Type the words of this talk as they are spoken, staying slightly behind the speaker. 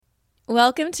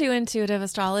Welcome to Intuitive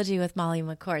Astrology with Molly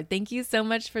McCord. Thank you so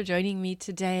much for joining me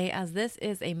today, as this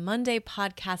is a Monday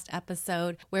podcast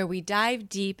episode where we dive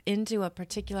deep into a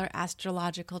particular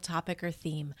astrological topic or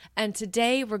theme. And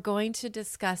today we're going to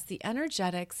discuss the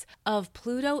energetics of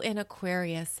Pluto in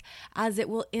Aquarius as it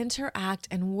will interact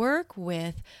and work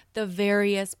with the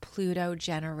various Pluto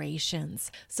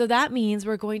generations. So that means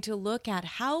we're going to look at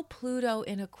how Pluto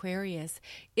in Aquarius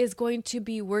is going to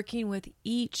be working with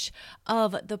each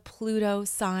of the Pluto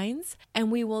signs,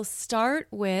 and we will start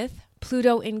with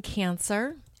Pluto in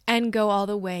Cancer and go all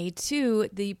the way to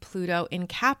the Pluto in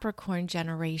Capricorn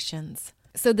generations.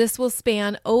 So this will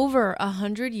span over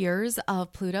 100 years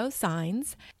of Pluto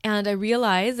signs, and I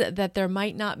realize that there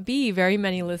might not be very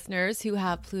many listeners who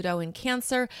have Pluto in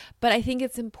Cancer, but I think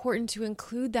it's important to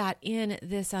include that in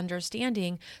this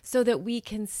understanding so that we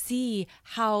can see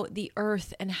how the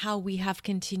Earth and how we have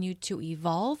continued to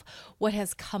evolve, what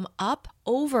has come up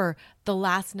over the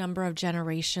last number of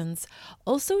generations.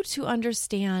 Also to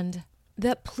understand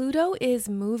that Pluto is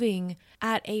moving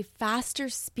at a faster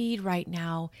speed right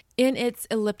now in its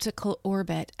elliptical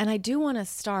orbit. And I do want to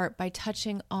start by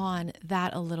touching on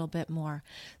that a little bit more.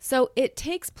 So it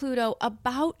takes Pluto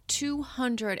about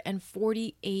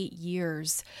 248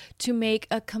 years to make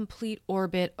a complete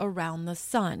orbit around the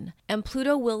sun. And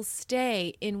Pluto will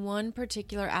stay in one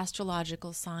particular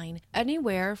astrological sign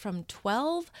anywhere from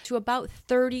 12 to about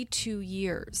 32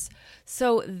 years.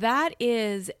 So that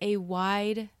is a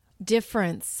wide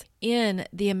difference in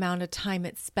the amount of time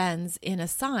it spends in a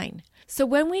sign. So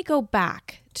when we go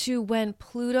back to when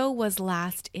Pluto was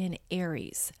last in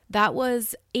Aries, that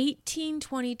was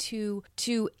 1822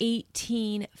 to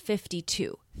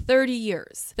 1852, 30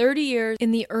 years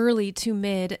in the early to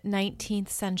mid 19th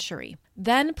century.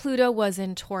 Then Pluto was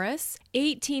in Taurus,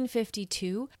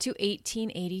 1852 to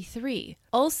 1883,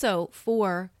 also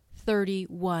for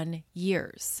 31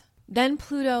 years. Then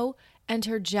Pluto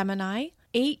entered Gemini,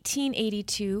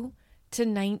 1882 to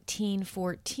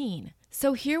 1914.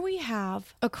 So here we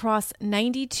have, across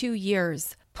 92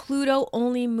 years, Pluto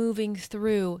only moving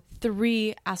through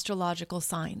 3 astrological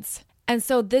signs. And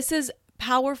so this is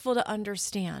powerful to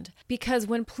understand, because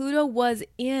when Pluto was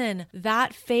in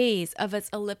that phase of its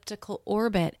elliptical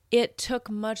orbit, it took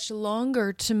much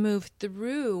longer to move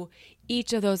through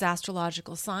each of those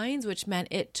astrological signs, which meant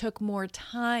it took more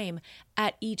time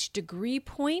at each degree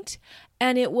point,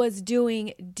 and it was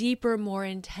doing deeper, more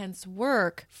intense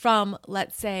work from,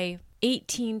 let's say,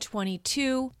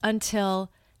 1822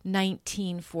 until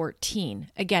 1914.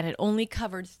 Again, it only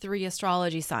covered 3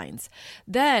 astrology signs.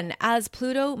 Then, as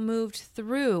Pluto moved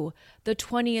through the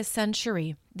 20th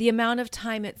century, the amount of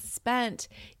time it spent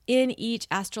in each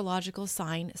astrological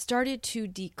sign started to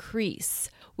decrease,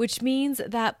 which means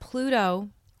that Pluto,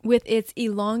 with its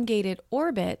elongated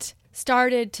orbit,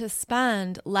 started to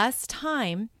spend less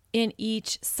time in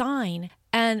each sign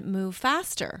and move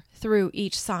faster through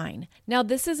each sign. Now,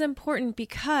 this is important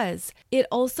because it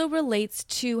also relates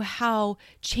to how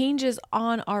changes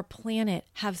on our planet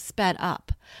have sped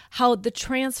up, how the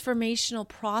transformational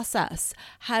process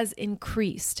has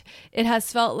increased. It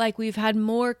has felt like we've had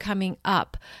more coming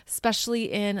up,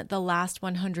 especially in the last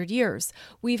 100 years.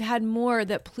 We've had more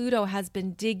that Pluto has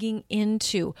been digging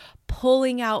into,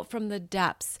 pulling out from the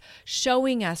depths,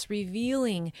 showing us,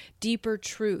 revealing deeper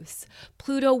truths.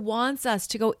 Pluto wants us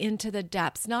to go into the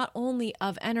depths, not only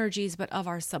of energies, but of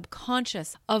our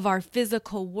subconscious, of our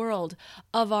physical world,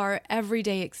 of our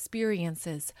everyday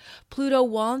experiences. Pluto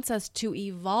wants us to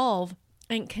evolve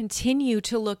and continue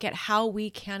to look at how we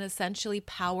can essentially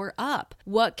power up.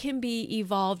 What can be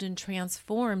evolved and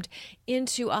transformed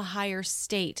into a higher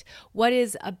state? What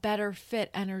is a better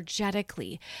fit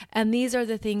energetically? And these are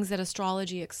the things that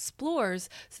astrology explores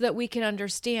so that we can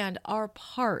understand our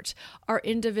part, our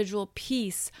individual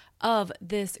piece of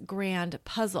this grand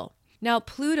puzzle. Now,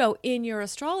 Pluto in your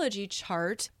astrology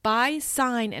chart, by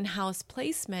sign and house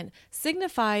placement,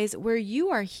 signifies where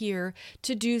you are here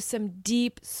to do some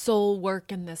deep soul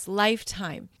work in this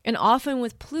lifetime. And often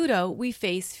with Pluto, we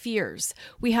face fears.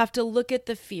 We have to look at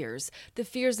the fears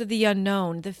of the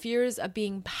unknown, the fears of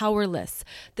being powerless,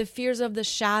 the fears of the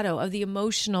shadow, of the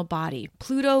emotional body.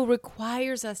 Pluto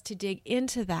requires us to dig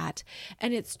into that,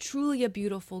 and it's truly a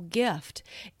beautiful gift.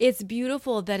 It's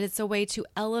beautiful that it's a way to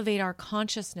elevate our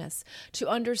consciousness, to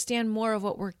understand more of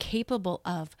what we're capable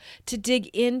of, to dig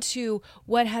into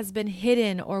what has been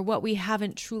hidden or what we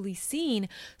haven't truly seen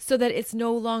so that it's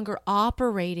no longer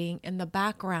operating in the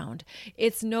background.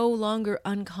 It's no longer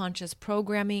unconscious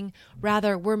programming.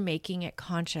 Rather, we're making it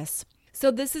conscious. So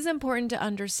this is important to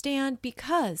understand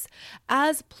because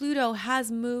as Pluto has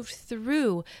moved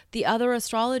through the other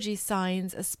astrology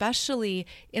signs, especially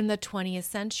in the 20th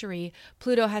century,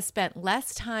 Pluto has spent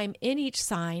less time in each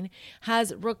sign,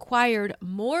 has required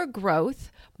more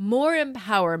growth, more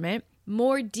empowerment,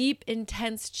 more deep,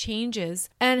 intense changes,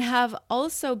 and have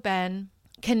also been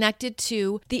connected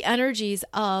to the energies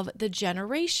of the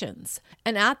generations.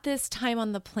 And at this time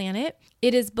on the planet,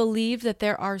 it is believed that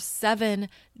there are 7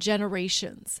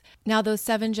 generations. Now, those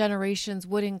 7 generations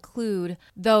would include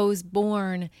those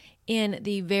born in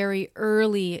the very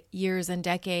early years and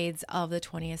decades of the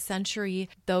 20th century,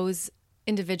 those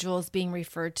individuals being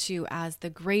referred to as the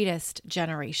greatest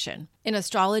generation. In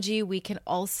astrology, we can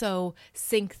also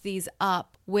sync these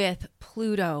up with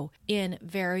Pluto in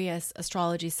various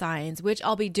astrology signs, which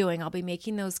I'll be doing. I'll be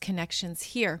making those connections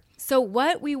here. So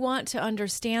what we want to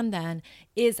understand then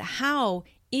is how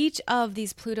each of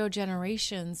these Pluto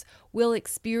generations will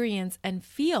experience and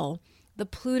feel the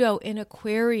Pluto in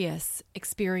Aquarius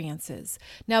experiences.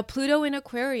 Now, Pluto in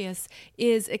Aquarius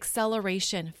is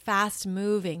acceleration, fast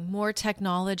moving, more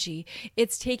technology.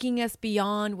 It's taking us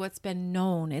beyond what's been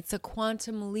known. It's a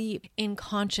quantum leap in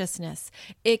consciousness.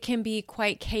 It can be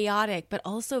quite chaotic, but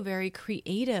also very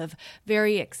creative,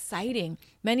 very exciting.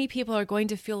 Many people are going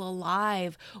to feel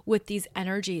alive with these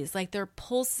energies, like they're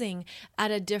pulsing at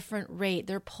a different rate.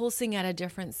 They're pulsing at a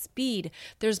different speed.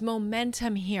 There's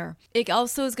momentum here. It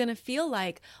also is going to feel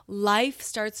like life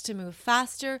starts to move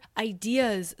faster.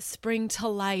 Ideas spring to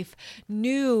life.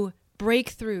 New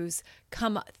breakthroughs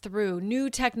come through, new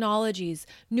technologies,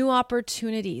 new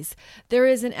opportunities. There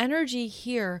is an energy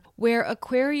here where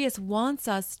Aquarius wants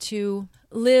us to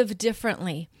live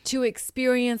differently, to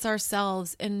experience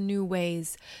ourselves in new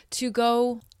ways, to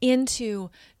go into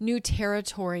new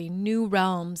territory, new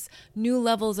realms, new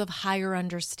levels of higher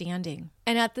understanding.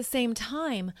 And at the same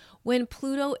time, when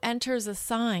Pluto enters a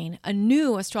sign, a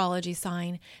new astrology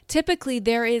sign, typically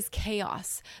there is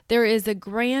chaos. There is a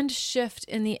grand shift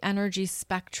in the energy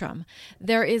spectrum.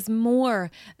 There is more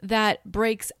that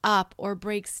breaks up or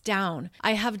breaks down.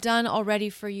 I have done already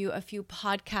for you a few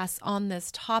podcasts on this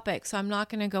topic, so I'm not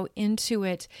going to go into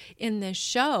it in this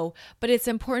show, but it's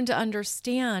important to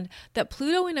understand that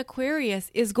Pluto in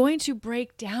Aquarius is going to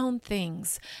break down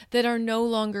things that are no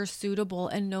longer suitable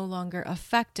and no longer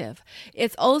effective.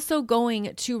 It's also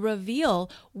going to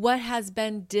reveal what has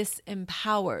been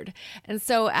disempowered. And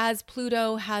so as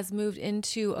Pluto has moved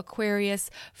into Aquarius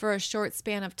for a short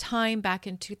span of time back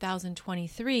in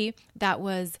 2023, that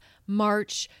was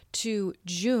March to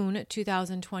June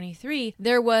 2023,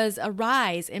 there was a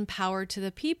rise in power to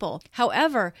the people.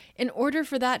 However, in order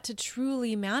for that to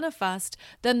truly manifest,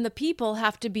 then the people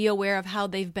have to be aware of how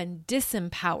they've been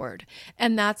disempowered.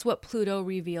 And that's what Pluto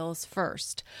reveals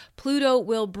first. Pluto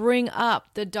will bring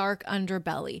up the dark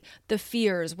underbelly, the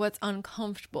fears, what's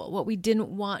uncomfortable, what we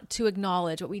didn't want to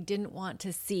acknowledge, what we didn't want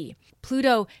to see.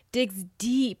 Pluto digs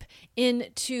deep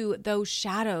into those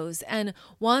shadows and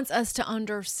wants us to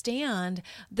understand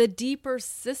the deeper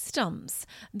systems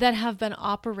that have been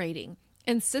operating.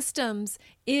 And systems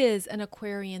is an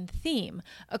Aquarian theme.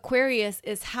 Aquarius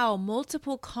is how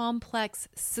multiple complex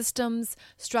systems,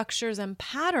 structures, and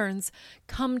patterns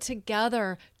come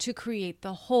together to create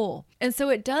the whole. And so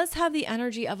it does have the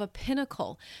energy of a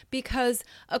pinnacle because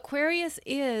Aquarius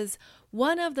is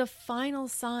one of the final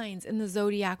signs in the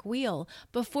zodiac wheel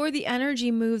before the energy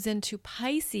moves into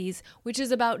Pisces, which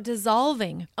is about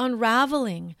dissolving,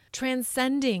 unraveling,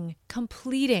 transcending,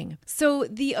 completing. So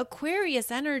the Aquarius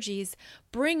energies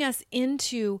bring us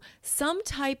into some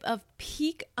type of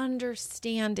peak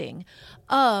understanding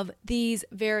of these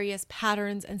various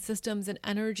patterns and systems and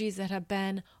energies that have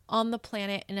been on the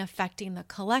planet and affecting the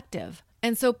collective.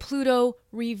 And so Pluto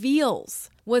reveals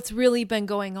what's really been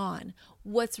going on,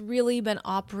 what's really been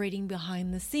operating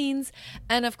behind the scenes.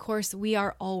 And of course, we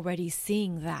are already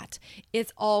seeing that.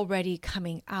 It's already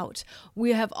coming out.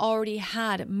 We have already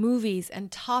had movies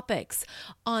and topics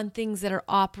on things that are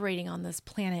operating on this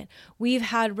planet. We've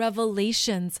had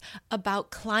revelations about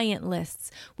client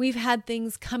lists. We've had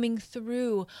things coming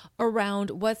through around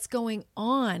what's going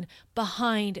on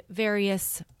behind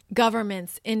various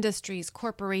governments, industries,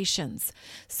 corporations.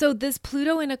 So this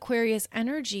Pluto in Aquarius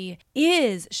energy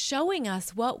is showing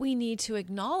us what we need to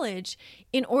acknowledge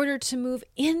in order to move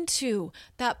into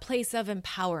that place of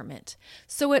empowerment.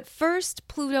 So at first,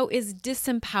 Pluto is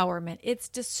disempowerment. It's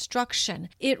destruction.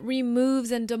 It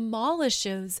removes and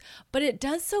demolishes, but it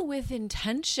does so with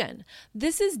intention.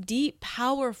 This is deep,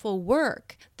 powerful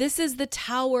work. This is the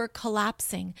tower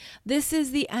collapsing. This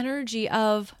is the energy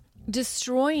of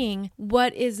destroying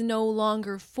what is no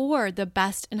longer for the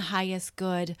best and highest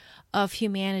good of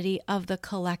humanity, of the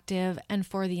collective, and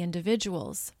for the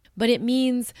individuals. But it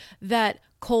means that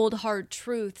cold, hard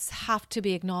truths have to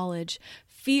be acknowledged.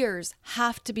 Fears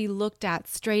have to be looked at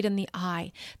straight in the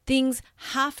eye. Things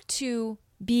have to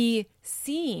be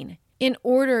seen in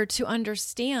order to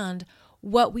understand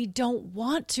what we don't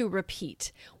want to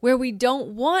repeat, where we don't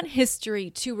want history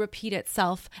to repeat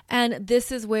itself. And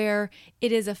this is where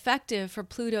it is effective for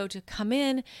Pluto to come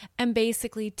in and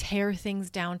basically tear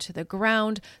things down to the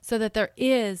ground so that there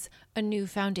is a new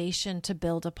foundation to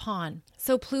build upon.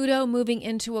 So Pluto moving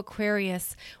into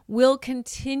Aquarius will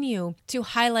continue to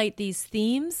highlight these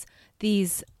themes,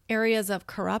 these areas of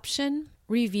corruption,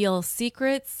 reveal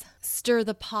secrets, stir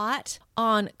the pot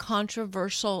on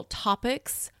controversial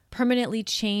topics, permanently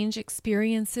change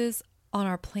experiences on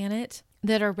our planet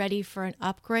that are ready for an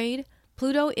upgrade.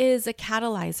 Pluto is a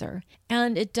catalyzer,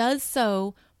 and it does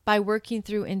so by working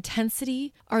through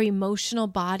intensity, our emotional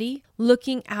body,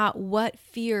 looking at what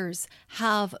fears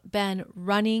have been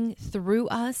running through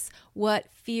us, what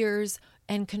fears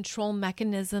and control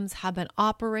mechanisms have been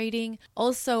operating.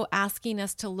 Also asking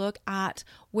us to look at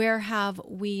where have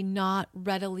we not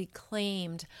readily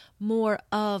claimed more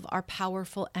of our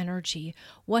powerful energy?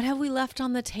 What have we left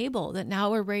on the table that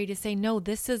now we're ready to say, no,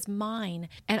 this is mine,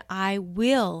 and I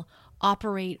will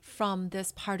operate from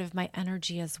this part of my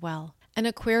energy as well. And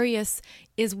Aquarius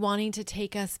is wanting to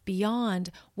take us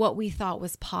beyond what we thought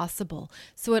was possible.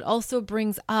 So it also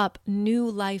brings up new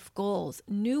life goals,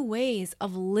 new ways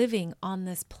of living on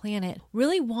this planet,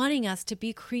 really wanting us to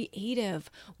be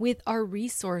creative with our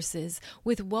resources,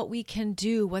 with what we can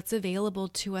do, what's available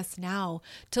to us now,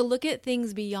 to look at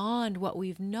things beyond what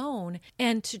we've known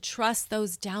and to trust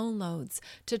those downloads,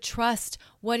 to trust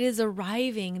what is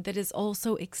arriving that is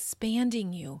also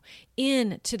expanding you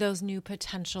into those new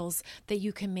potentials that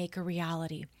you can make a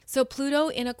reality. So Pluto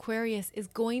in Aquarius is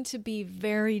going to be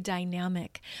very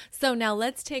dynamic. So now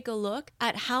let's take a look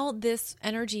at how this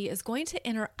energy is going to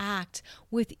interact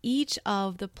with each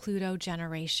of the Pluto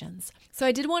generations. So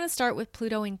I did want to start with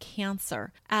Pluto in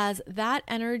Cancer, as that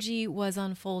energy was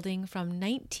unfolding from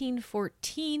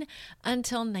 1914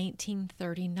 until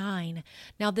 1939.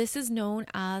 Now this is known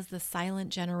as the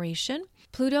silent generation.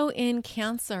 Pluto in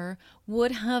Cancer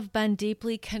would have been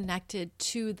deeply connected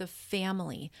to the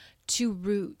family, to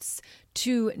roots,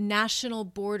 to national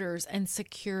borders and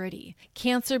security.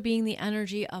 Cancer being the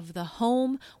energy of the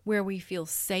home, where we feel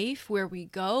safe, where we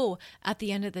go at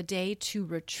the end of the day to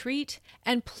retreat.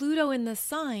 And Pluto in the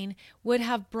sign would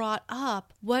have brought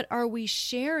up, what are we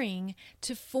sharing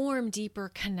to form deeper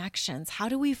connections? How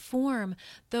do we form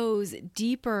those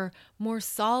deeper, more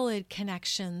solid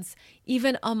connections,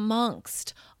 even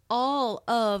amongst all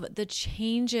of the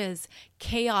changes,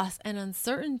 chaos, and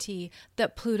uncertainty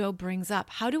that Pluto brings up?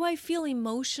 How do I feel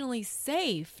emotionally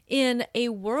safe in a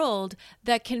world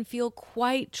that can feel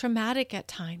quite traumatic at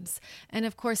times? And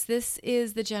of course, this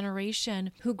is the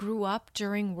generation who grew up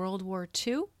during World War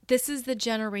II. This is the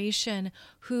generation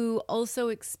who also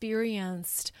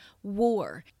experienced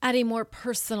war at a more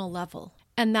personal level.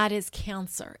 And that is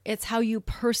Cancer. It's how you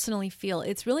personally feel.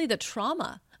 It's really the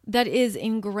trauma that is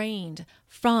ingrained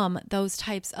from those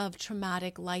types of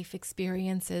traumatic life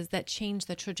experiences that change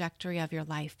the trajectory of your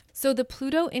life. So the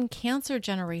Pluto in Cancer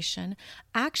generation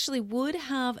actually would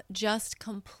have just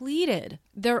completed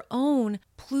their own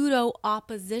Pluto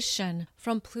opposition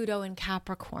from Pluto in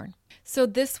Capricorn. So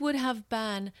this would have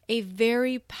been a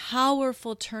very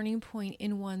powerful turning point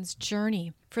in one's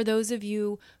journey. For those of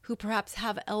you who perhaps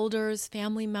have elders,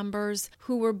 family members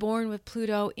who were born with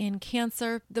Pluto in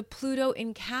Cancer, the Pluto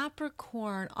in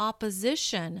Capricorn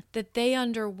opposition that they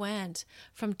underwent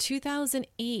from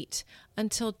 2008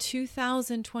 until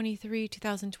 2023,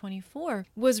 2024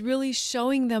 was really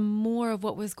showing them more of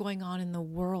what was going on in the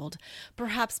world.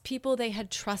 Perhaps people they had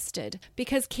trusted,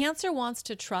 because Cancer wants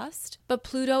to trust, but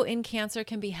Pluto in Cancer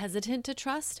can be hesitant to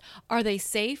trust. Are they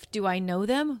safe? Do I know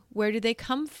them? Where do they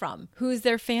come from? Who is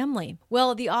their family?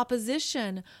 Well, the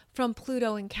opposition from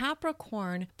Pluto in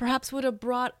Capricorn perhaps would have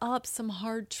brought up some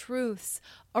hard truths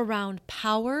around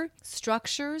power,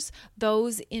 structures,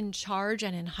 those in charge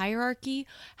and in hierarchy,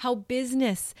 how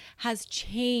business has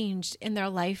changed in their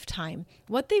lifetime,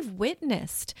 what they've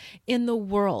witnessed in the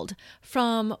world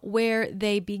from where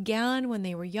they began when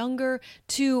they were younger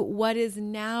to what is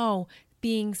now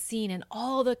being seen, and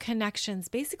all the connections,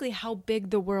 basically how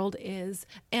big the world is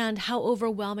and how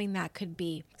overwhelming that could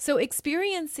be. So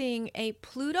experiencing a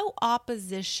Pluto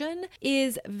opposition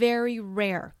is very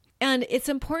rare. And it's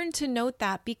important to note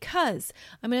that because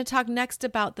I'm going to talk next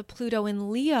about the Pluto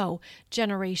in Leo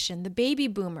generation, the baby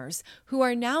boomers, who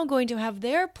are now going to have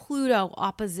their Pluto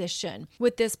opposition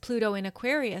with this Pluto in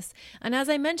Aquarius. And as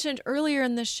I mentioned earlier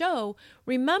in the show,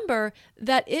 remember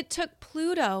that it took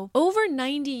Pluto over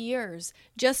 90 years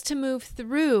just to move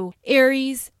through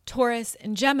Aries, Taurus,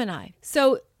 and Gemini.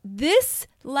 So this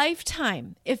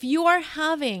lifetime, if you are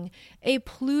having a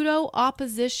Pluto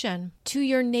opposition to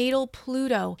your natal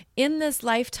Pluto in this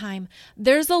lifetime,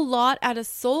 there's a lot at a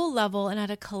soul level and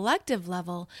at a collective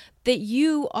level that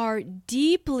you are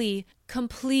deeply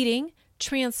completing,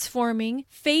 transforming,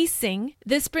 facing.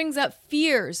 This brings up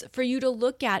fears for you to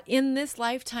look at in this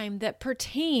lifetime that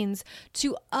pertains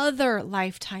to other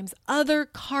lifetimes, other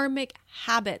karmic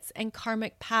habits and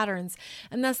karmic patterns.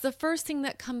 And that's the first thing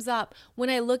that comes up when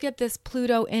I look at this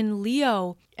Pluto in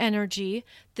Leo energy.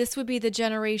 This would be the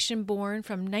generation born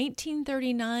from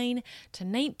 1939 to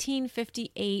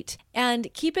 1958.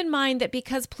 And keep in mind that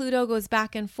because Pluto goes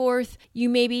back and forth, you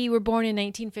were born in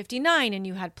 1959 and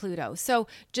you had Pluto. So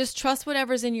just trust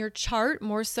whatever's in your chart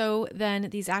more so than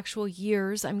these actual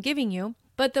years I'm giving you.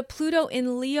 But the Pluto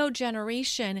in Leo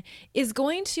generation is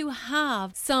going to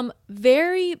have some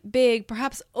very big,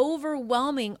 perhaps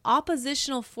overwhelming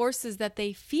oppositional forces that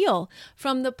they feel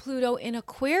from the Pluto in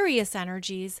Aquarius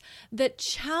energies that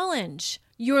challenge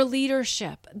your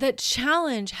leadership, that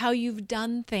challenge how you've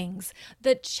done things,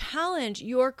 that challenge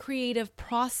your creative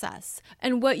process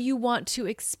and what you want to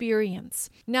experience.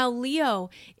 Now,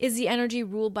 Leo is the energy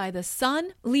ruled by the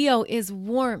sun. Leo is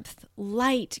warmth,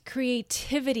 light,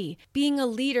 creativity, being a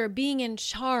leader, being in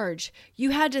charge.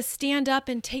 You had to stand up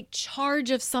and take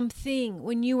charge of something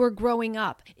when you were growing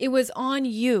up. It was on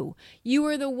you. You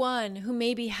were the one who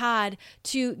maybe had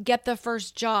to get the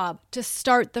first job, to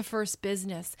start the first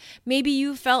business. Maybe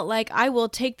you felt like, I will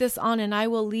take this on and I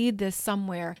will lead this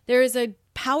somewhere. There is a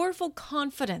powerful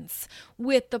confidence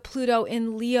with the Pluto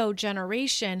in Leo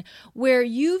generation where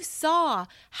you saw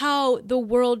how the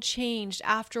world changed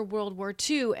after World War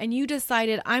II and you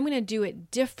decided, I'm going to do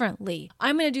it differently.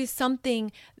 I'm going to do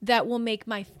something that will make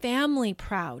my family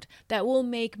proud, that will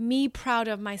make me proud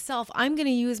of myself. I'm going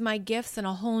to use my gifts in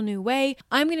a whole new way.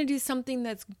 I'm going to do something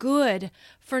that's good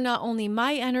for not only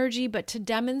my energy, but to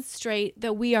demonstrate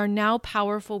that we are now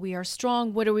powerful, we are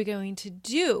strong. What are we going to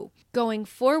do going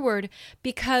forward?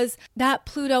 Because that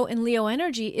Pluto in Leo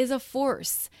energy is a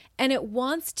force and it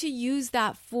wants to use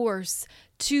that force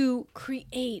to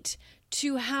create,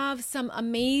 to have some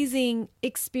amazing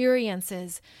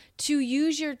experiences, to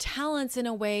use your talents in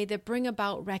a way that bring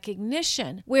about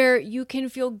recognition, where you can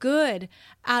feel good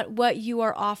at what you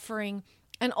are offering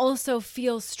and also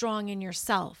feel strong in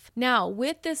yourself. Now,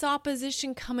 with this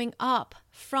opposition coming up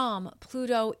from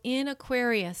Pluto in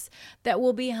Aquarius that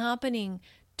will be happening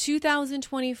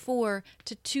 2024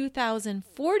 to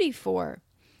 2044,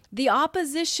 the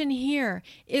opposition here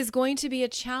is going to be a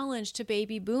challenge to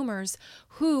baby boomers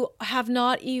who have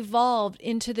not evolved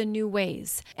into the new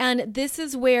ways. And this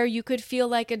is where you could feel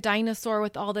like a dinosaur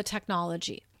with all the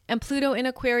technology. And Pluto in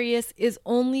Aquarius is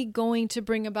only going to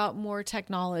bring about more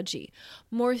technology,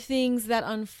 more things that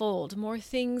unfold, more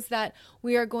things that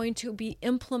we are going to be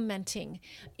implementing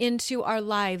into our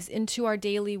lives, into our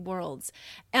daily worlds.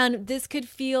 And this could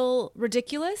feel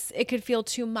ridiculous. It could feel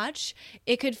too much.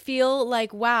 It could feel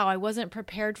like, wow, I wasn't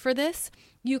prepared for this.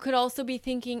 You could also be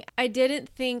thinking, I didn't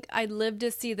think I'd live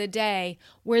to see the day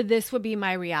where this would be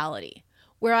my reality,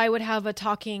 where I would have a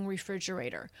talking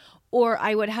refrigerator, or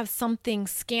I would have something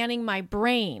scanning my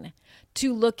brain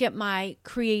to look at my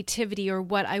creativity or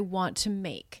what I want to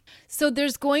make. So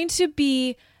there's going to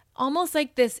be almost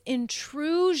like this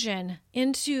intrusion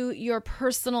into your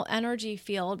personal energy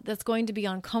field that's going to be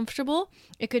uncomfortable.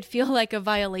 It could feel like a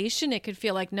violation. It could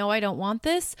feel like, no, I don't want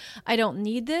this. I don't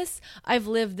need this. I've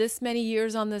lived this many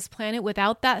years on this planet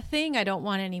without that thing. I don't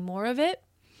want any more of it.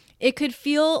 It could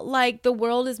feel like the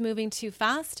world is moving too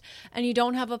fast and you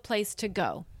don't have a place to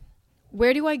go.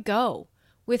 Where do I go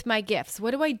with my gifts?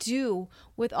 What do I do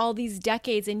with all these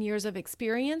decades and years of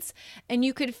experience? And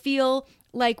you could feel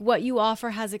like what you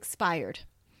offer has expired.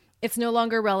 It's no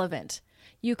longer relevant.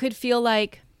 You could feel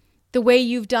like the way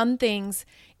you've done things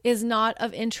is not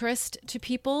of interest to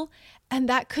people. And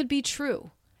that could be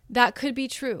true. That could be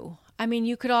true. I mean,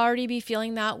 you could already be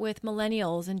feeling that with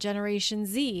millennials and Generation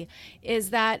Z, is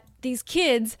that these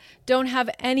kids don't have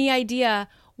any idea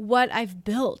what I've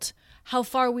built, how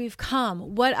far we've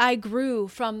come, what I grew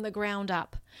from the ground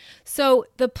up. So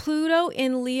the Pluto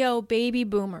in Leo baby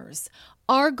boomers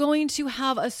are going to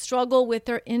have a struggle with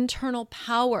their internal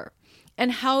power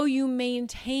and how you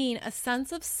maintain a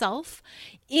sense of self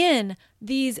in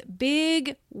these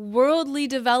big worldly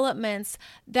developments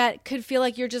that could feel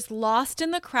like you're just lost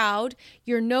in the crowd.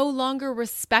 You're no longer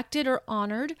respected or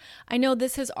honored. I know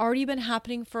this has already been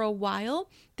happening for a while.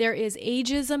 There is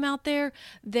ageism out there.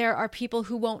 There are people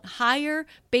who won't hire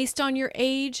based on your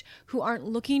age, who aren't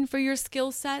looking for your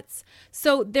skill sets.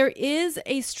 So there is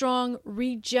a strong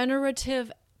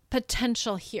regenerative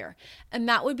potential here. And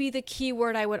that would be the key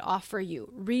word I would offer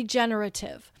you,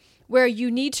 regenerative, where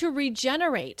you need to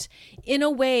regenerate in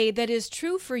a way that is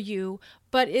true for you,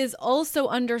 but is also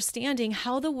understanding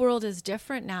how the world is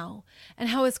different now and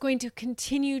how it's going to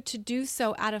continue to do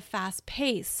so at a fast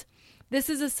pace. This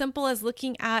is as simple as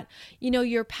looking at,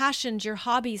 your passions, your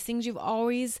hobbies, things you've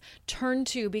always turned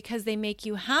to because they make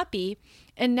you happy.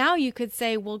 And now you could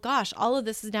say, well, gosh, all of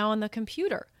this is now on the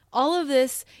computer. All of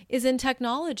this is in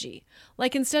technology.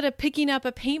 Like instead of picking up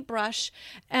a paintbrush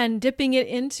and dipping it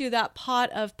into that pot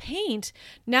of paint,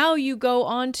 now you go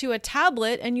onto a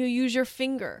tablet and you use your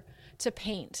finger to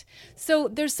paint. So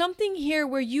there's something here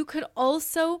where you could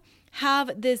also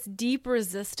have this deep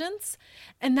resistance,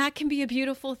 and that can be a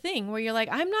beautiful thing where you're like,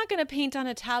 I'm not going to paint on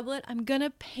a tablet. I'm going to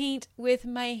paint with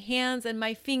my hands and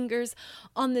my fingers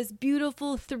on this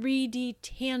beautiful 3D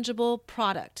tangible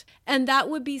product. And that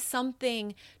would be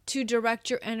something to direct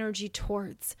your energy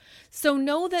towards. So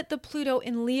know that the Pluto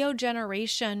in Leo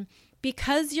generation,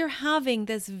 because you're having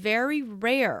this very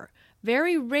rare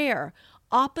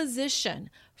opposition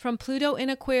from Pluto in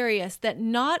Aquarius that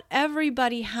not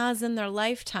everybody has in their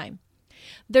lifetime.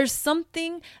 There's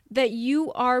something that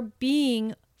you are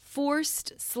being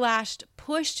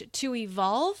forced/pushed to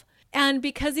evolve. And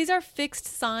because these are fixed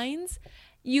signs,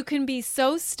 you can be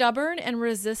so stubborn and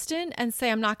resistant and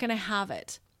say, I'm not going to have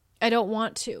it. I don't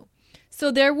want to.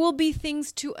 So there will be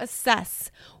things to assess.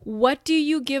 What do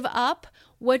you give up?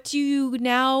 What do you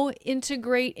now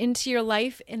integrate into your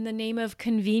life in the name of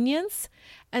convenience?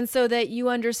 And so that you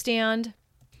understand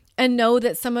and know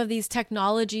that some of these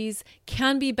technologies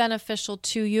can be beneficial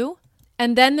to you.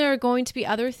 And then there are going to be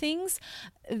other things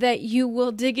that you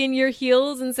will dig in your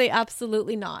heels and say,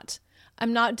 absolutely not.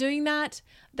 I'm not doing that.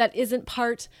 That isn't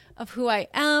part of who I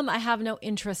am. I have no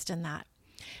interest in that.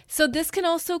 So this can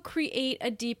also create a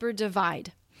deeper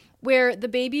divide where the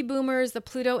baby boomers, the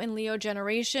Pluto and Leo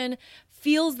generation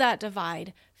feels that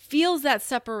divide, feels that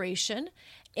separation.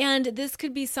 And this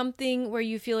could be something where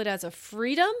you feel it as a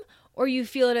freedom or you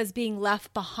feel it as being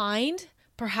left behind,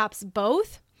 perhaps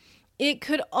both. It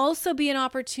could also be an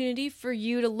opportunity for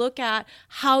you to look at,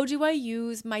 how do I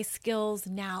use my skills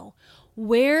now?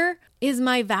 Where is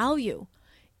my value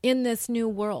in this new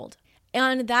world?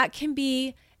 And that can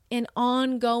be an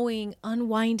ongoing,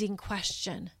 unwinding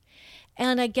question.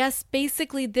 And I guess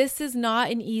basically this is not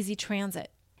an easy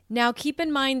transit. Now, keep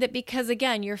in mind that because,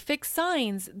 again, you're fixed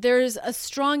signs, there's a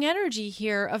strong energy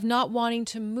here of not wanting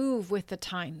to move with the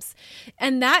times.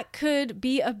 And that could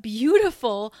be a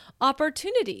beautiful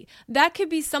opportunity. That could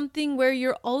be something where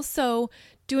you're also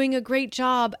doing a great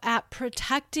job at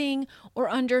protecting or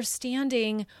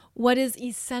understanding what is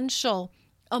essential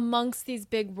amongst these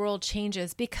big world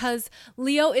changes, because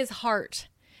Leo is heart.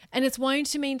 And it's wanting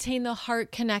to maintain the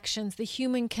heart connections, the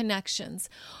human connections,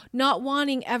 not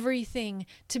wanting everything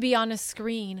to be on a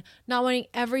screen, not wanting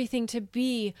everything to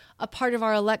be a part of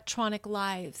our electronic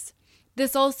lives.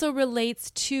 This also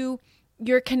relates to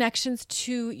your connections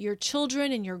to your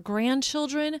children and your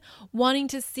grandchildren, wanting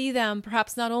to see them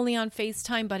perhaps not only on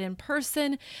FaceTime, but in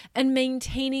person, and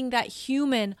maintaining that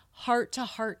human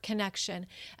heart-to-heart connection.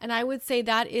 And I would say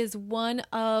that is one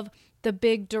of the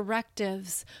big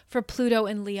directives for Pluto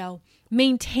and Leo,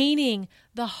 maintaining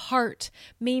the heart,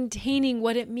 maintaining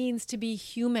what it means to be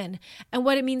human and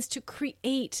what it means to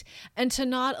create, and to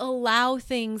not allow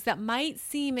things that might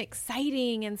seem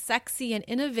exciting and sexy and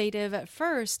innovative at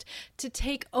first to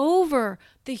take over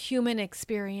the human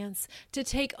experience, to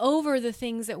take over the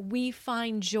things that we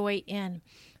find joy in.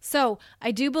 So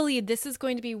I do believe this is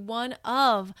going to be one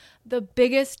of the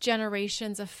biggest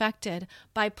generations affected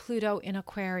by Pluto in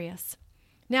Aquarius.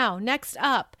 Now, next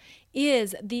up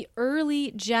is the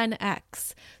early Gen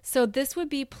X. So this would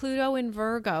be Pluto in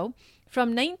Virgo from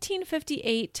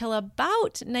 1958 till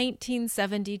about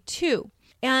 1972.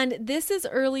 And this is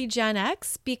early Gen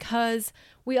X because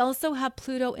we also have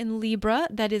Pluto in Libra,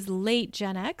 that is late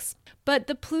Gen X. But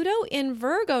the Pluto in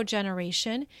Virgo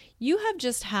generation, you have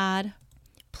just had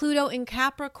Pluto in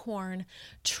Capricorn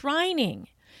trining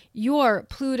your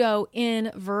Pluto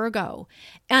in Virgo.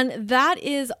 And that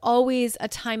is always a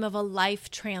time of a life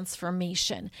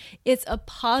transformation. It's a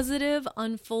positive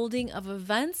unfolding of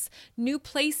events, new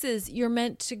places you're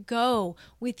meant to go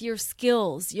with your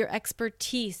skills, your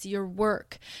expertise, your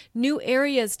work, new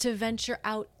areas to venture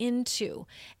out into.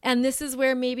 And this is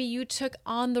where maybe you took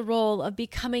on the role of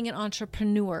becoming an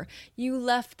entrepreneur. You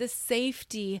left the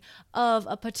safety of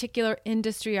a particular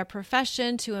industry or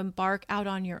profession to embark out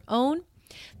on your own.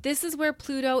 This is where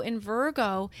Pluto in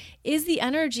Virgo is the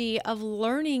energy of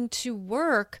learning to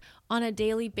work on a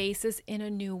daily basis in a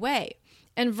new way.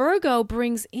 And Virgo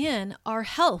brings in our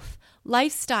health,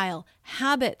 lifestyle,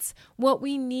 habits, what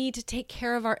we need to take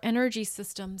care of our energy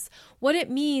systems, what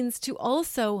it means to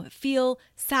also feel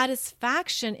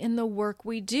satisfaction in the work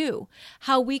we do,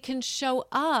 how we can show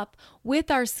up with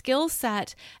our skill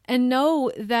set and know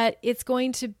that it's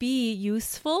going to be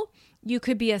useful. You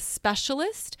could be a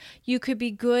specialist. You could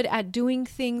be good at doing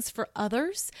things for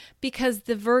others, because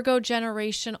the Virgo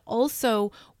generation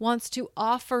also wants to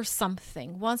offer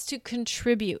something, wants to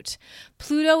contribute.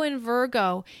 Pluto in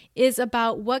Virgo is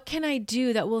about what can I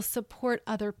do that will support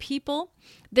other people.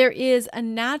 There is a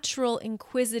natural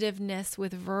inquisitiveness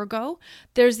with Virgo.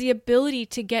 There's the ability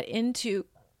to get into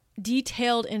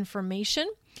detailed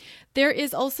information. There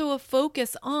is also a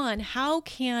focus on how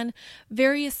can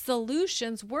various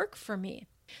solutions work for me.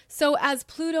 So as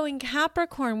Pluto in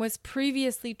Capricorn was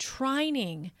previously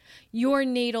trining your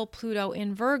natal Pluto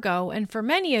in Virgo, and for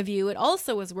many of you, it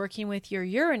also was working with your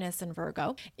Uranus in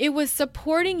Virgo, it was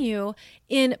supporting you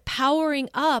in powering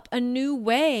up a new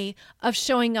way of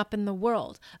showing up in the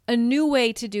world, a new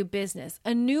way to do business,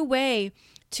 a new way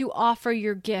to offer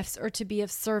your gifts or to be of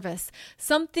service,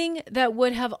 something that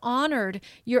would have honored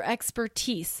your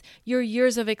expertise, your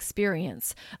years of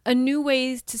experience, a new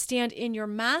way to stand in your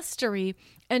mastery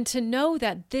and to know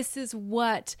that this is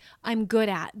what I'm good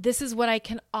at. This is what I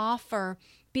can offer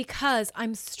because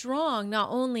I'm strong, not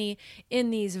only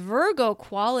in these Virgo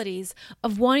qualities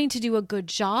of wanting to do a good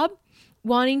job,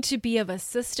 wanting to be of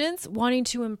assistance, wanting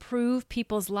to improve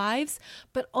people's lives,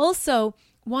 but also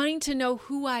wanting to know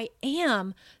who I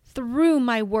am through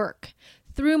my work,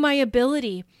 through my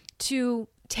ability to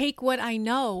take what I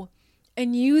know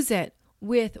and use it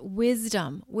with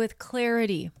wisdom, with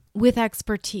clarity, with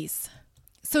expertise.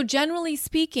 So generally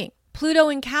speaking, Pluto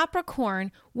in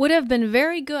Capricorn would have been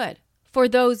very good for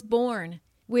those born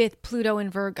with Pluto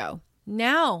in Virgo.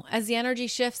 Now, as the energy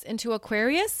shifts into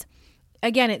Aquarius,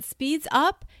 again, it speeds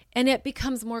up and it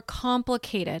becomes more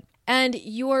complicated. And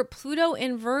your Pluto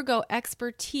in Virgo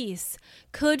expertise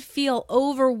could feel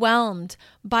overwhelmed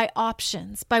by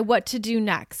options, by what to do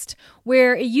next,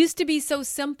 where it used to be so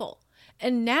simple.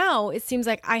 And now it seems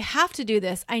like I have to do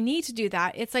this. I need to do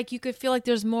that. It's like you could feel like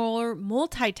there's more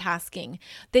multitasking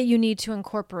that you need to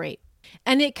incorporate.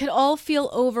 And it could all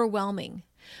feel overwhelming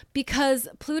because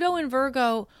Pluto in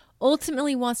Virgo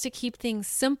ultimately wants to keep things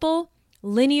simple,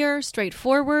 linear,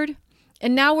 straightforward.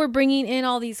 And now we're bringing in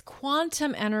all these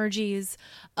quantum energies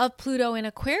of Pluto in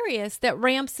Aquarius that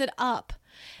ramps it up.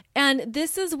 And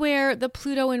this is where the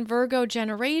Pluto in Virgo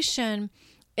generation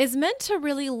is meant to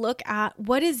really look at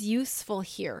what is useful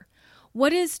here.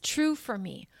 What is true for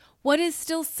me? What is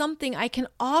still something I can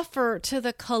offer to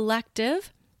the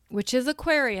collective, which is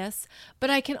Aquarius,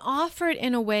 but I can offer it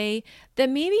in a way that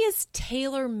maybe is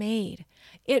tailor-made.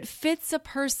 It fits a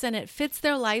person, it fits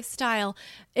their lifestyle.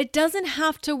 It doesn't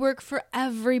have to work for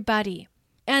everybody.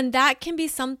 And that can be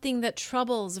something that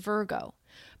troubles Virgo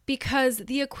because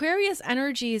the Aquarius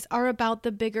energies are about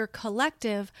the bigger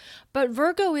collective, but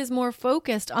Virgo is more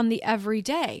focused on the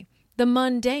everyday, the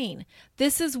mundane.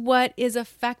 This is what is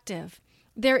effective.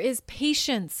 There is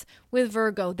patience with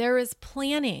Virgo. There is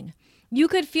planning. You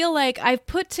could feel like I've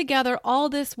put together all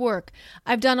this work.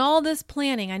 I've done all this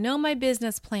planning. I know my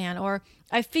business plan, or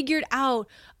I figured out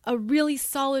a really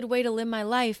solid way to live my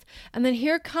life. And then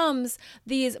here comes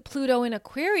these Pluto in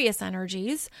Aquarius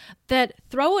energies that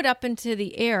throw it up into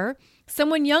the air.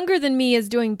 Someone younger than me is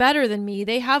doing better than me.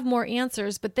 They have more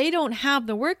answers, but they don't have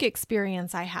the work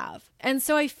experience I have. And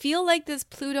so I feel like this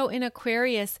Pluto in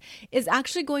Aquarius is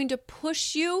actually going to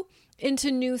push you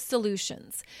into new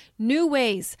solutions, new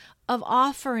ways of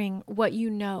offering what you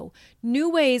know, new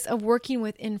ways of working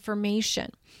with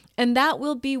information. And that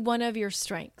will be one of your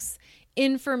strengths,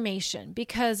 information,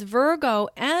 because Virgo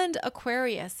and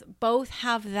Aquarius both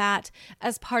have that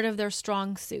as part of their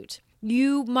strong suit.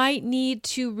 You might need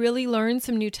to really learn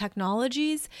some new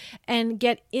technologies and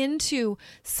get into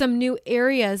some new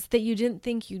areas that you didn't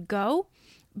think you'd go.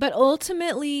 But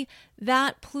ultimately,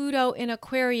 that Pluto in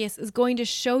Aquarius is going to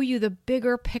show you the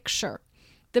bigger picture,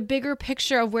 the bigger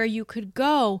picture of where you could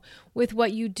go with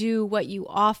what you do, what you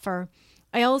offer.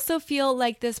 I also feel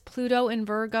like this Pluto in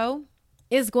Virgo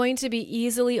is going to be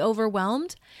easily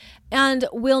overwhelmed and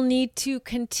will need to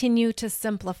continue to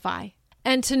simplify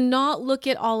and to not look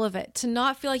at all of it, to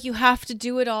not feel like you have to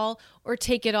do it all or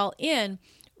take it all in.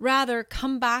 Rather,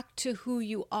 come back to who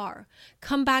you are.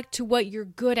 Come back to what you're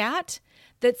good at,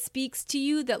 that speaks to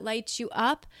you, that lights you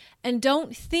up. And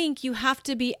don't think you have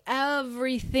to be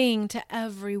everything to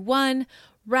everyone.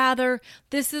 Rather,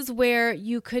 this is where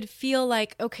you could feel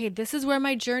like, okay, this is where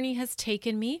my journey has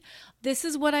taken me. This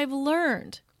is what I've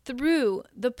learned through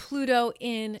the Pluto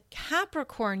in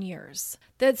Capricorn years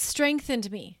that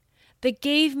strengthened me, that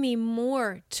gave me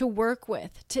more to work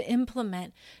with, to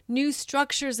implement, new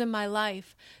structures in my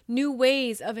life, new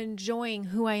ways of enjoying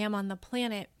who I am on the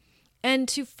planet, and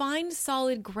to find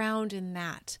solid ground in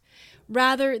that,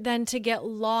 rather than to get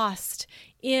lost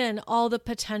in all the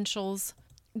potentials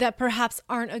that perhaps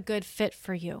aren't a good fit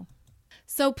for you.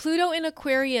 So Pluto in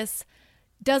Aquarius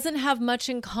doesn't have much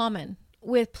in common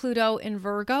with Pluto in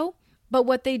Virgo, but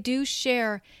what they do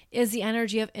share is the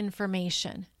energy of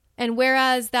information. And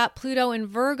whereas that Pluto in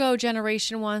Virgo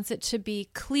generation wants it to be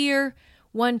clear,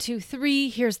 1, 2, 3,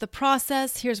 here's the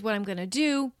process, here's what I'm going to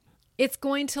do, it's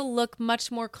going to look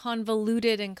much more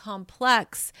convoluted and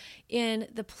complex in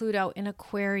the Pluto in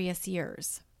Aquarius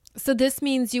years. So this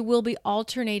means you will be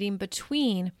alternating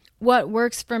between what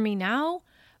works for me now,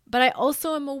 but I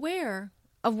also am aware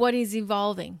of what is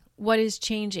evolving, what is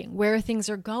changing, where things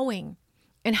are going,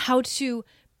 and how to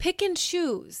pick and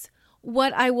choose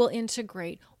what I will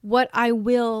integrate, what I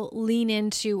will lean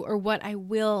into, or what I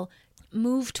will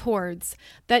move towards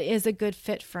that is a good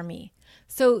fit for me.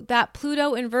 So that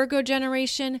Pluto in Virgo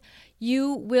generation,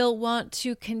 you will want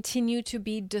to continue to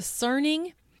be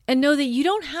discerning and know that you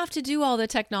don't have to do all the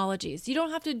technologies. You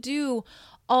don't have to do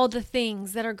all the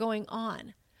things that are going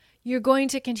on. You're going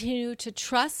to continue to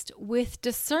trust with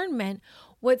discernment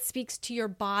what speaks to your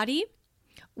body,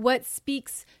 what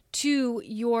speaks to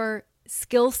your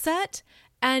skill set,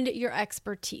 and your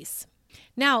expertise.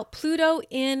 Now, Pluto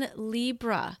in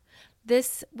Libra.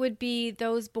 This would be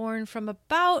those born from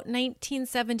about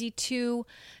 1972 to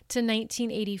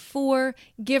 1984,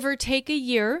 give or take a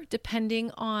year,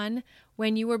 depending on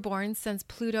when you were born, since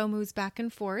Pluto moves back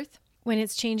and forth when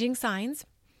it's changing signs.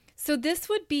 So this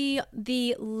would be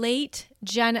the late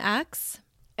Gen X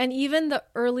and even the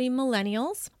early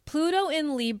millennials. Pluto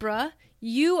in Libra,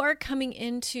 you are coming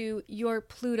into your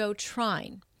Pluto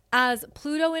trine. As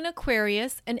Pluto in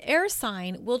Aquarius, an air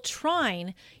sign will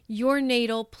trine your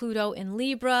natal Pluto in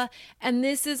Libra, and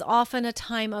this is often a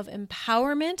time of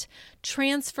empowerment,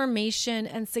 transformation,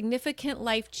 and significant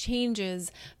life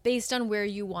changes based on where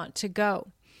you want to go.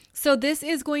 So this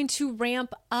is going to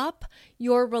ramp up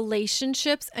your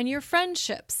relationships and your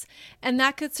friendships, and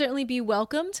that could certainly be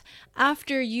welcomed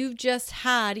after you've just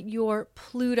had your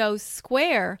Pluto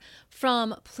square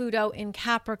from Pluto in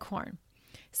Capricorn.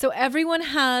 So everyone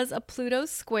has a Pluto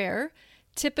square,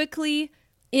 typically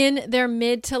in their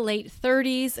mid to late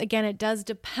 30s. Again, it does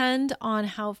depend on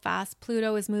how fast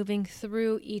Pluto is moving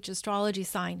through each astrology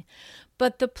sign.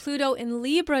 But the Pluto in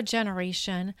Libra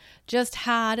generation just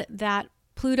had that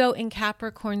Pluto in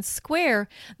Capricorn square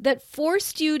that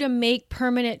forced you to make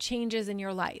permanent changes in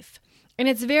your life. And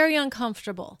it's very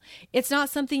uncomfortable. It's not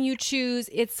something you choose.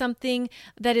 It's something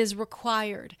that is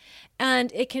required.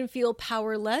 And it can feel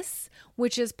powerless,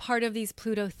 which is part of these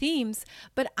Pluto themes.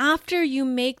 But after you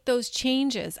make those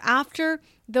changes, after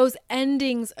those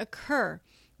endings occur,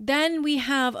 then we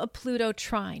have a Pluto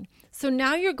trine. So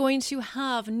now you're going to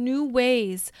have new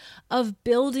ways of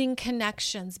building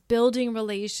connections, building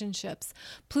relationships.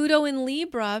 Pluto in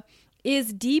Libra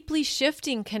is deeply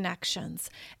shifting connections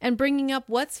and bringing up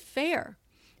what's fair.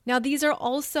 Now, these are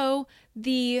also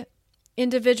the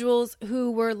individuals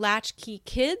who were latchkey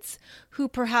kids, who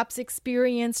perhaps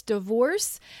experienced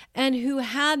divorce, and who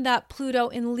had that Pluto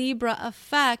in Libra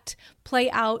effect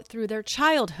play out through their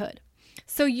childhood.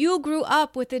 So you grew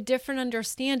up with a different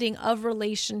understanding of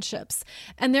relationships,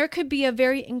 and there could be a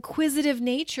very inquisitive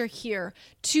nature here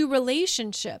to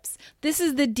relationships. This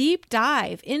is the deep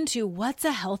dive into what's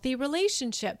a healthy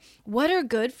relationship. What are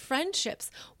good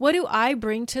friendships? What do I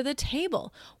bring to the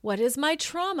table? What is my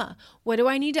trauma? What do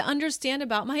I need to understand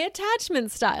about my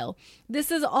attachment style? This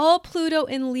is all Pluto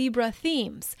in Libra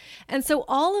themes. And so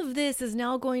all of this is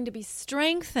now going to be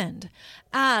strengthened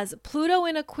as Pluto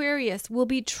in Aquarius will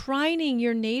be trining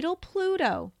your natal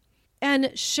Pluto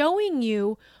and showing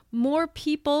you more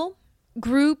people,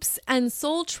 groups, and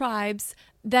soul tribes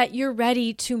that you're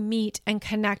ready to meet and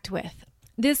connect with.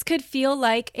 This could feel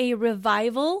like a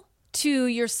revival to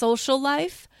your social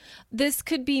life, This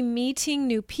could be meeting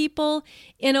new people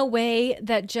in a way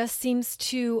that just seems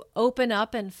to open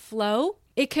up and flow.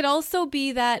 It could also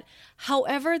be that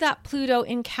however that Pluto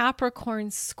in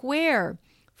Capricorn square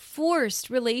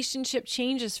forced relationship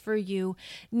changes for you,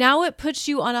 now it puts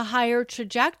you on a higher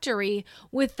trajectory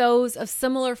with those of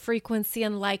similar frequency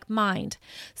and like mind.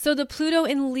 So the Pluto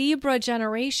in Libra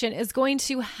generation is going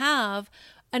to have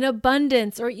an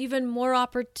abundance or even more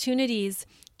opportunities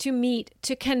to meet,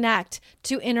 to connect,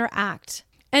 to interact,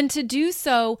 and to do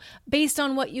so based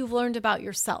on what you've learned about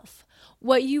yourself,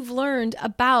 what you've learned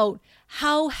about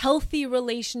how healthy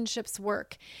relationships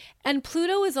work. And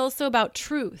Pluto is also about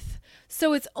truth.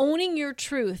 So it's owning your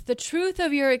truth, the truth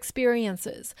of your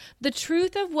experiences, the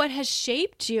truth of what has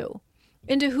shaped you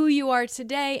into who you are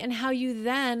today, and how you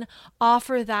then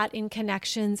offer that in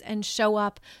connections and show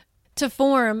up to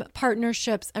form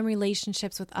partnerships and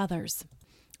relationships with others.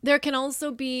 There can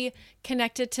also be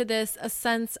connected to this a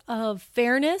sense of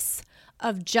fairness,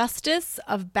 of justice,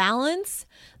 of balance.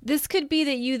 This could be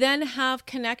that you then have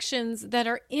connections that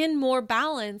are in more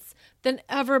balance than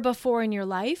ever before in your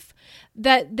life,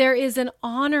 that there is an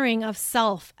honoring of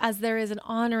self as there is an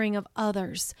honoring of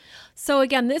others. So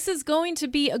again, this is going to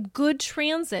be a good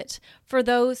transit for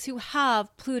those who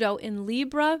have Pluto in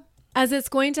Libra, as it's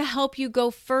going to help you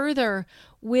go further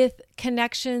with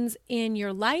connections in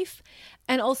your life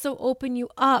and also open you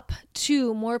up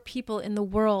to more people in the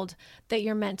world that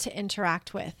you're meant to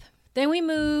interact with. Then we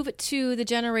move to the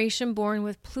generation born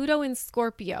with Pluto in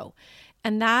Scorpio,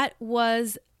 and that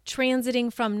was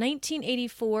transiting from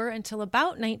 1984 until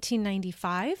about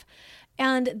 1995,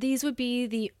 and these would be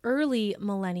the early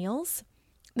millennials.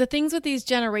 The things with these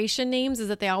generation names is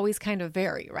that they always kind of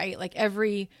vary, right? Like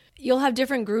you'll have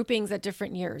different groupings at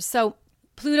different years. So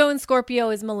Pluto in Scorpio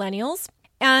is millennials,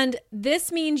 and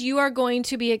this means you are going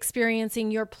to be experiencing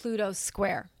your Pluto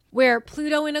square, where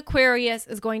Pluto in Aquarius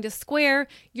is going to square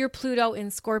your Pluto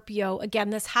in Scorpio. Again,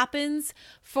 this happens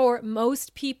for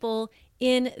most people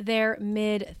in their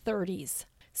mid-30s.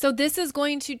 So this is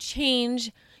going to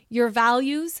change your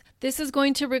values. This is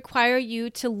going to require you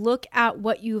to look at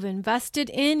what you've invested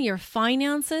in, your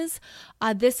finances.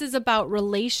 This is about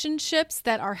relationships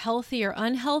that are healthy or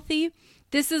unhealthy.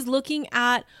 This is looking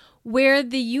at where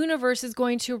the universe is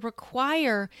going to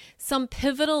require some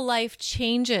pivotal life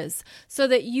changes so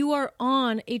that you are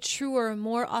on a truer,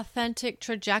 more authentic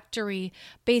trajectory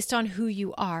based on who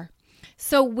you are.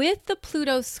 So with the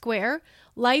Pluto square,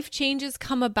 life changes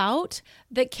come about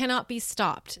that cannot be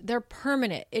stopped. They're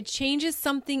permanent. It changes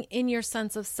something in your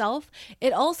sense of self.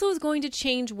 It also is going to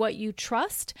change what you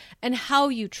trust and how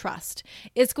you trust.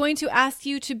 It's going to ask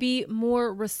you to be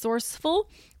more resourceful,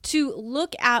 to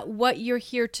look at what you're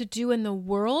here to do in the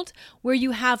world, where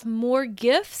you have more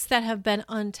gifts that have been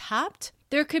untapped.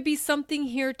 There could be something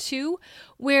here too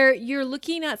where you're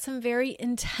looking at some very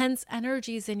intense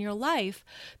energies in your life,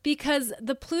 because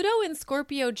the Pluto in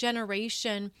Scorpio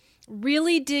generation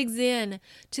really digs in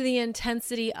to the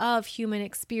intensity of human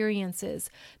experiences,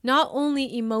 not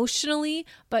only emotionally,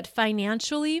 but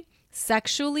financially,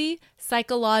 sexually,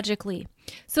 psychologically.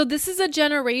 So this is a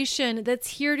generation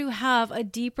that's here to have a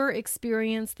deeper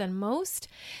experience than most.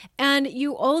 And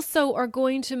you also are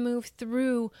going to move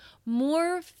through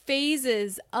more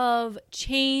phases of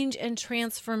change and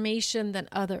transformation than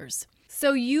others.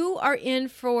 So you are in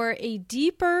for a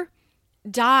deeper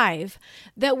dive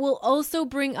that will also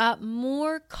bring up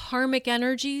more karmic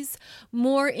energies,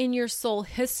 more in your soul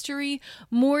history,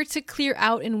 more to clear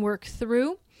out and work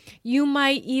through. You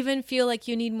might even feel like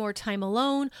you need more time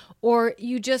alone, or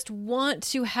you just want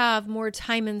to have more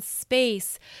time and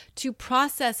space to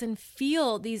process and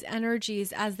feel these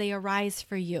energies as they arise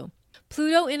for you.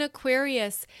 Pluto in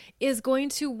Aquarius is going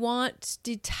to want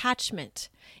detachment,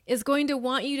 is going to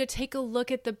want you to take a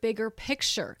look at the bigger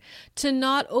picture, to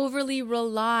not overly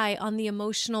rely on the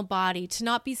emotional body, to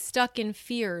not be stuck in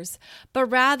fears, but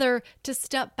rather to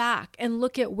step back and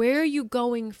look at where are you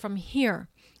going from here?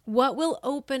 What will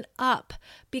open up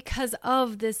because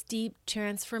of this deep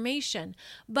transformation?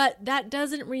 But that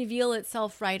doesn't reveal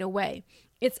itself right away.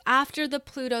 It's after the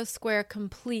Pluto square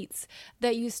completes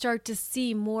that you start to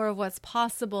see more of what's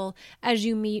possible as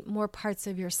you meet more parts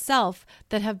of yourself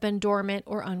that have been dormant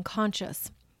or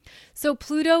unconscious. So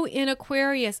Pluto in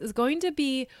Aquarius is going to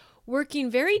be working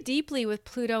very deeply with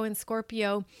Pluto in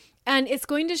Scorpio, and it's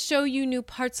going to show you new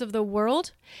parts of the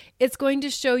world. It's going to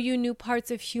show you new parts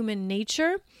of human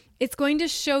nature. It's going to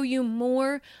show you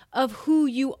more of who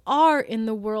you are in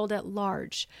the world at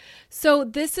large. So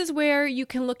this is where you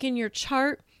can look in your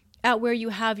chart at where you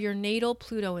have your natal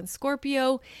Pluto in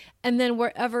Scorpio, and then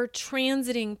wherever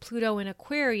transiting Pluto in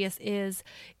Aquarius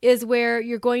is where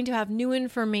you're going to have new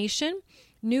information,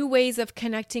 new ways of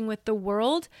connecting with the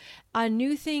world,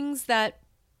 new things that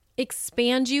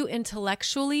expand you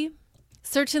intellectually.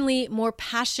 Certainly more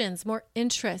passions, more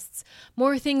interests,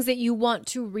 more things that you want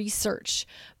to research,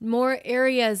 more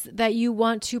areas that you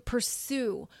want to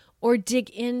pursue or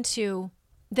dig into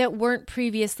that weren't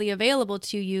previously available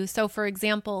to you. So for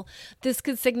example, this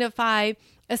could signify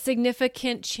a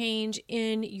significant change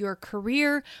in your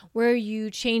career where you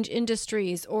change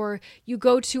industries or you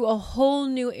go to a whole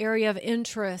new area of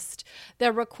interest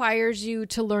that requires you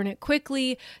to learn it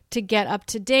quickly, to get up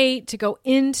to date, to go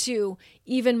into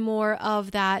even more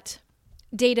of that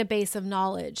database of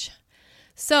knowledge.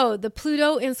 So the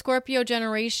Pluto in Scorpio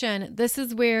generation, this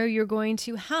is where you're going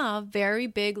to have very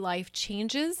big life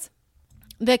changes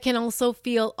that can also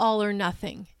feel all or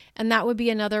nothing. And that would be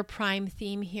another prime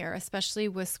theme here, especially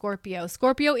with Scorpio.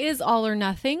 Scorpio is all or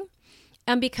nothing.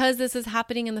 And because this is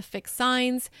happening in the fixed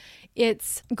signs,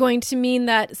 it's going to mean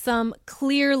that some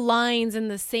clear lines in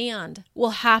the sand will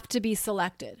have to be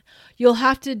selected. You'll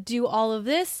have to do all of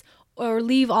this or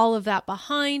leave all of that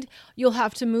behind. You'll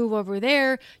have to move over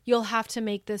there. You'll have to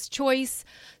make this choice.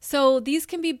 So these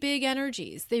can be big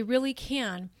energies. They really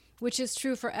can, which is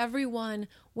true for everyone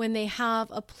when they have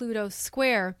a Pluto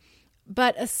square,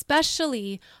 but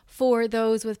especially for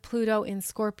those with Pluto in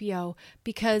Scorpio,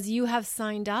 because you have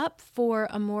signed up for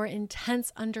a more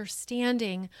intense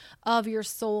understanding of your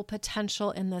soul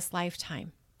potential in this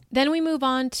lifetime. Then we move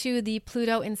on to the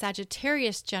Pluto in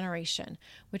Sagittarius generation,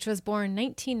 which was born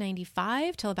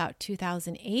 1995 till about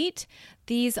 2008.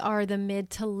 These are the mid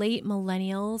to late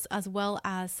millennials as well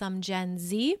as some Gen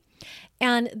Z.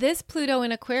 And this Pluto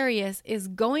in Aquarius is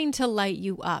going to light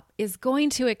you up, is going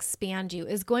to expand you,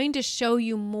 is going to show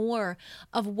you more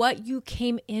of what you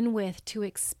came in with to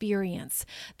experience.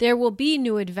 There will be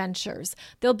new adventures.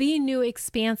 There'll be new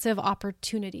expansive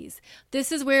opportunities.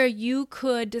 This is where you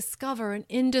could discover an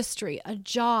industry, a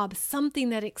job, something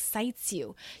that excites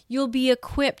you. You'll be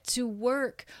equipped to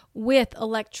work with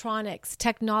electronics,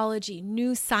 technology,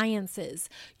 new sciences.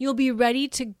 You'll be ready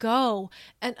to go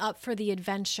and up for the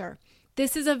adventure.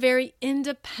 This is a very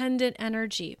independent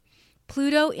energy.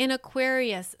 Pluto in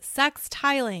Aquarius,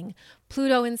 sextiling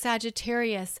Pluto in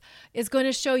Sagittarius is going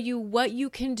to show you what you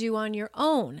can do on your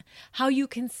own, how you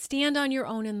can stand on your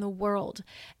own in the world,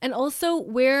 and also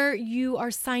where you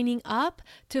are signing up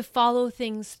to follow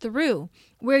things through,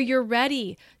 where you're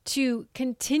ready to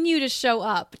continue to show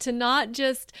up, to not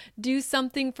just do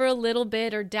something for a little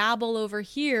bit or dabble over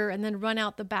here and then run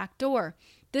out the back door.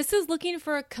 This is looking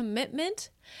for a commitment,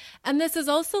 and this is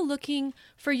also looking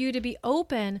for you to be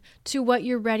open to what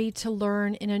you're ready to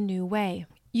learn in a new way.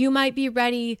 You might be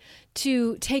ready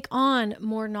to take on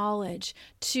more knowledge,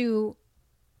 to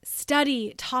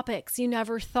study topics you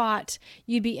never thought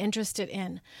you'd be interested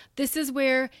in. This is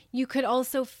where you could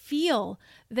also feel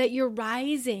that you're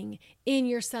rising in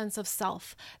your sense of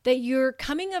self, that you're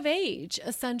coming of age,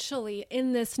 essentially,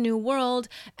 in this new world,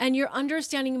 and you're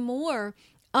understanding more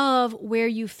of where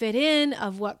you fit in,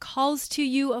 of what calls to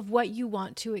you, of what you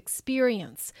want to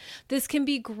experience. This can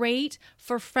be great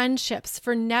for friendships,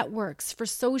 for networks, for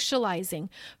socializing,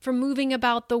 for moving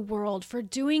about the world, for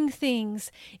doing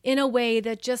things in a way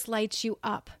that just lights you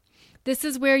up. This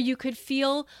is where you could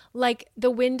feel like the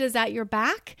wind is at your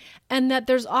back and that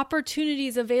there's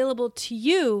opportunities available to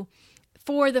you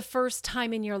for the first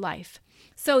time in your life.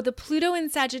 So the Pluto in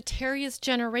Sagittarius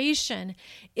generation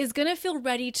is going to feel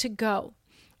ready to go,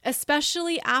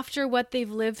 especially after what they've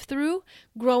lived through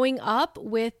growing up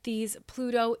with these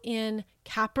Pluto in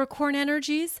Capricorn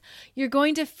energies. You're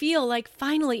going to feel like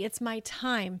finally it's my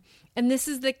time. And this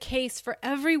is the case for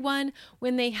everyone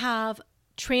when they have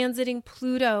transiting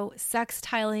Pluto,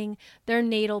 sextiling their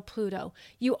natal Pluto.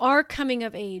 You are coming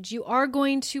of age. You are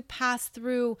going to pass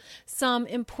through some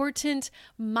important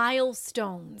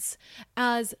milestones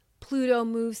as Pluto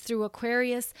moves through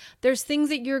Aquarius. There's things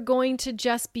that you're going to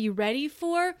just be ready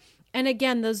for. And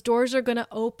again, those doors are going to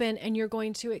open and you're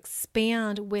going to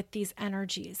expand with these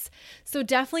energies. So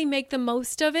definitely make the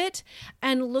most of it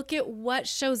and look at what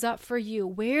shows up for you,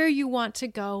 where you want to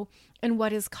go, and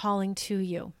what is calling to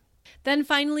you. Then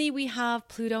finally, we have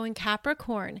Pluto in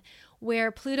Capricorn,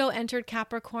 where Pluto entered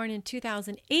Capricorn in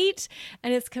 2008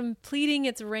 and it's completing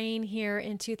its reign here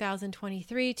in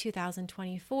 2023,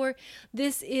 2024.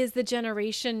 This is the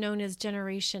generation known as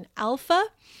Generation Alpha.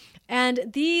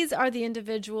 And these are the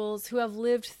individuals who have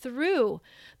lived through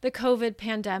the COVID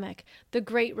pandemic, the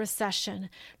Great Recession.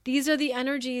 These are the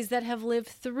energies that have lived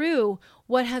through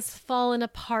what has fallen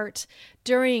apart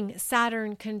during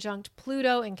Saturn conjunct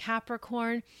Pluto in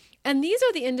Capricorn. And these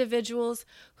are the individuals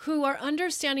who are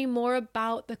understanding more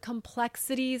about the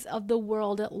complexities of the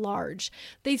world at large.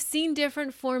 They've seen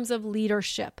different forms of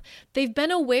leadership. They've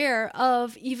been aware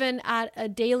of, even at a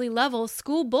daily level,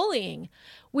 school bullying,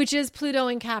 which is Pluto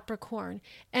in Capricorn,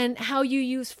 and how you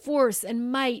use force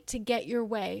and might to get your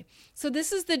way. So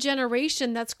this is the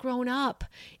generation that's grown up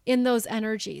in those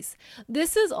energies.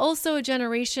 This is also a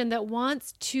generation that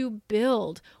wants to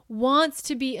build, wants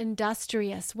to be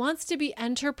industrious, wants to be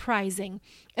enterprising.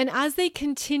 And as they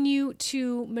continue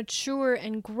to mature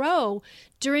and grow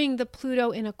during the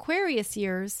Pluto in Aquarius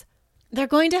years, they're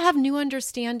going to have new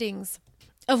understandings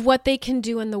of what they can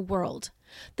do in the world.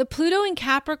 The Pluto in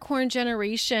Capricorn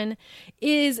generation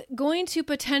is going to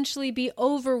potentially be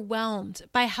overwhelmed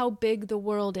by how big the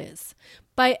world is,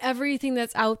 by everything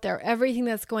that's out there, everything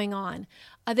that's going on.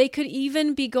 They could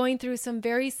even be going through some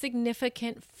very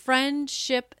significant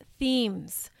friendship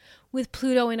themes with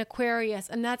Pluto in Aquarius.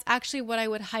 And that's actually what I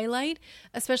would highlight,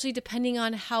 especially depending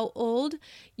on how old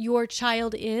your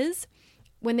child is.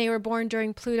 When they were born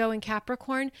during Pluto in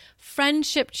Capricorn,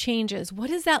 friendship changes.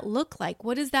 What does that look like?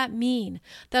 What does that mean?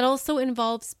 That also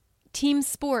involves team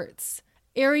sports,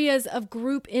 areas of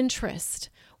group interest,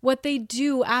 what they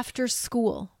do after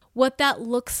school, what that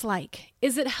looks like.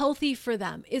 Is it healthy for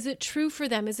them? Is it true for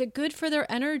them? Is it good for their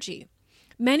energy?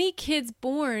 Many kids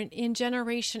born in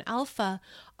Generation Alpha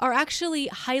are actually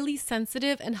highly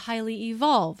sensitive and highly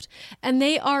evolved, and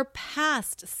they are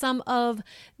past some of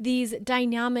these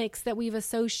dynamics that we've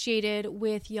associated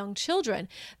with young children.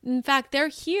 In fact, they're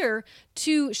here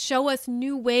to show us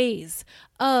new ways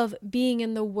of being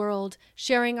in the world,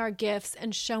 sharing our gifts,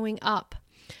 and showing up.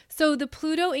 So the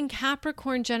Pluto in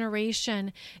Capricorn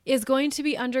generation is going to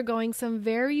be undergoing some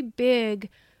very big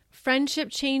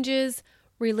friendship changes,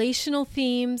 relational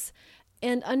themes,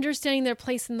 and understanding their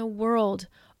place in the world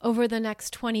over the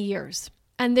next 20 years.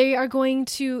 And they are going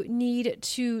to need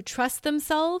to trust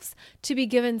themselves, to be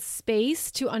given space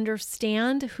to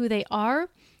understand who they are,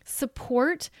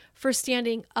 support for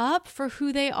standing up for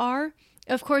who they are.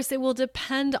 Of course, it will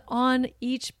depend on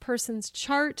each person's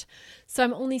chart. So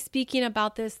I'm only speaking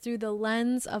about this through the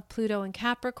lens of Pluto and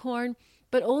Capricorn.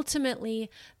 But ultimately,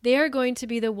 they are going to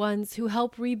be the ones who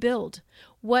help rebuild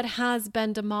what has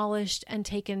been demolished and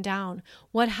taken down,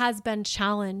 what has been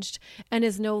challenged and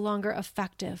is no longer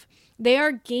effective. They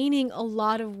are gaining a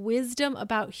lot of wisdom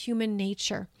about human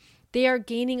nature. They are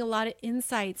gaining a lot of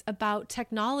insights about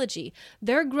technology.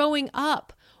 They're growing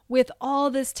up with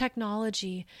all this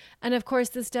technology. And of course,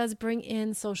 this does bring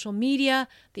in social media,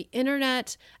 the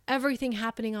internet, everything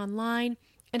happening online,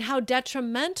 and how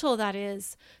detrimental that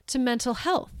is to mental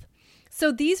health.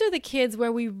 So these are the kids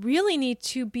where we really need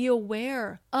to be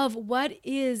aware of what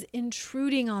is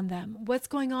intruding on them, what's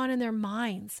going on in their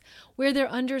minds, where they're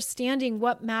understanding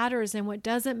what matters and what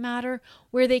doesn't matter,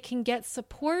 where they can get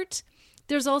support.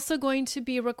 There's also going to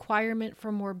be a requirement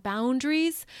for more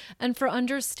boundaries and for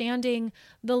understanding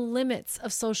the limits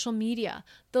of social media,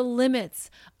 the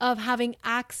limits of having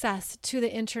access to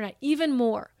the internet, even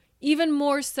more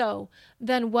so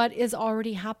than what is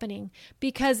already happening,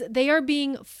 because they are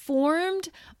being formed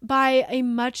by a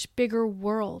much bigger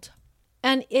world.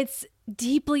 And it's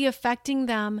deeply affecting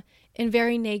them in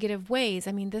very negative ways.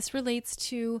 I mean, this relates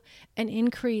to an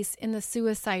increase in the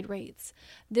suicide rates.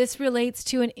 This relates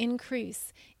to an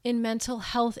increase in mental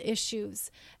health issues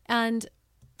and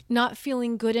not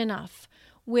feeling good enough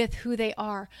with who they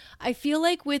are. I feel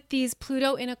like with these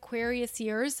Pluto in Aquarius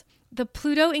years, the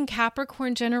Pluto in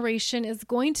Capricorn generation is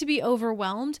going to be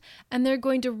overwhelmed, and they're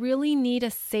going to really need a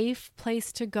safe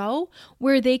place to go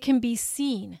where they can be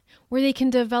seen, where they can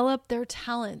develop their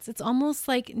talents. It's almost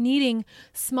like needing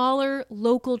smaller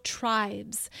local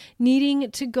tribes, needing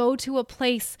to go to a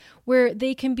place where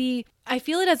they can be, I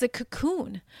feel it as a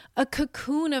cocoon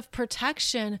of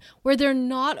protection where they're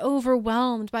not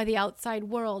overwhelmed by the outside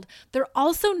world. They're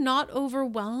also not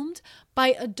overwhelmed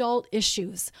by adult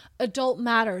issues, adult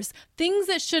matters, things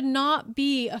that should not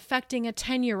be affecting a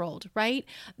 10-year-old, right?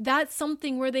 That's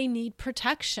something where they need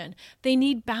protection. They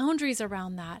need boundaries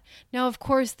around that. Now, of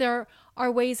course, there are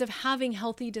ways of having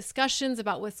healthy discussions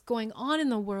about what's going on in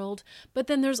the world, but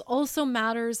then there's also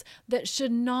matters that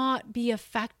should not be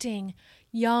affecting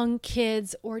young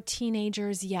kids or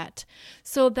teenagers yet.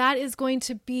 So that is going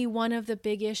to be one of the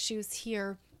big issues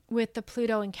here with the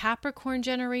Pluto and Capricorn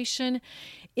generation,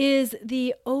 is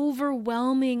the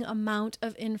overwhelming amount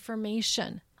of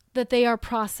information that they are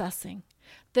processing.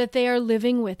 that they are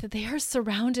living with, that they are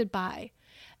surrounded by,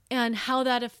 and how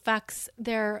that affects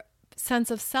their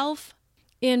sense of self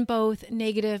in both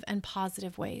negative and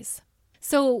positive ways.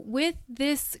 So with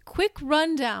this quick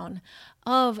rundown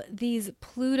of these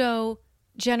Pluto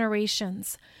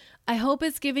generations, I hope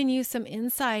it's given you some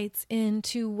insights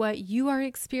into what you are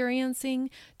experiencing,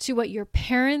 to what your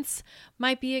parents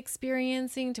might be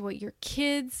experiencing, to what your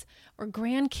kids or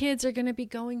grandkids are going to be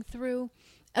going through,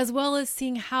 as well as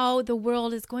seeing how the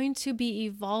world is going to be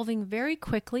evolving very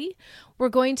quickly. We're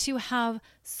going to have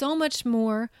so much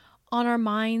more on our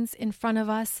minds in front of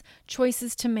us,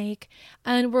 choices to make,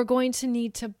 and we're going to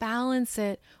need to balance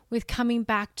it with coming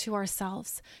back to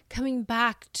ourselves, coming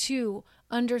back to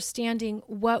understanding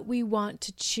what we want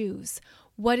to choose,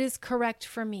 what is correct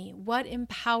for me, what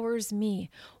empowers me,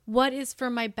 what is for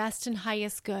my best and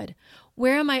highest good,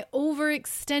 where am I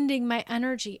overextending my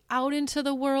energy out into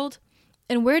the world,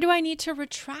 and where do I need to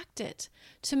retract it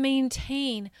to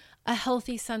maintain a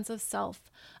healthy sense of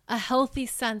self, a healthy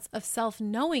sense of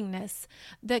self-knowingness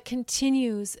that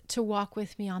continues to walk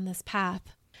with me on this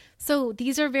path. So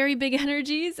these are very big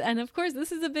energies. And of course,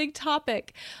 this is a big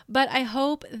topic, but I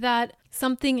hope that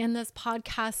something in this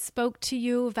podcast spoke to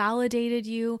you, validated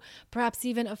you, perhaps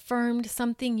even affirmed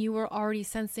something you were already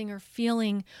sensing or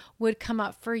feeling would come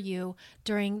up for you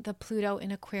during the Pluto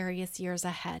in Aquarius years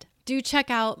ahead. Do check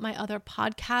out my other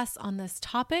podcasts on this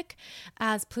topic,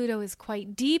 as Pluto is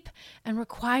quite deep and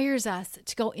requires us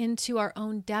to go into our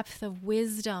own depth of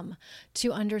wisdom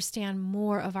to understand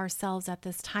more of ourselves at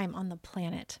this time on the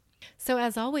planet. So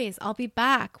as always, I'll be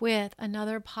back with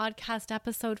another podcast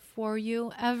episode for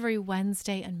you every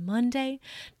Wednesday and Monday.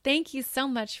 Thank you so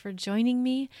much for joining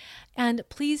me. And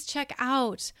please check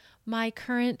out my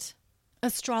current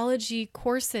astrology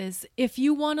courses if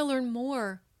you want to learn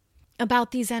more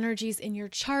about these energies in your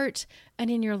chart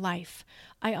and in your life.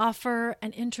 I offer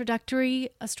an introductory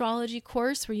astrology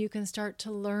course where you can start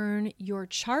to learn your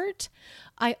chart.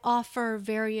 I offer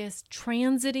various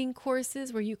transiting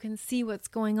courses where you can see what's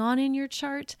going on in your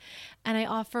chart. And I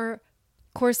offer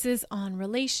courses on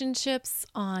relationships,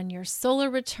 on your solar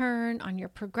return, on your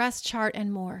progress chart,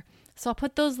 and more. So I'll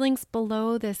put those links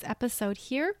below this episode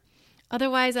here.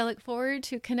 Otherwise, I look forward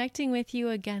to connecting with you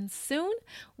again soon,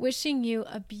 wishing you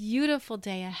a beautiful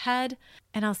day ahead,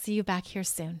 and I'll see you back here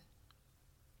soon.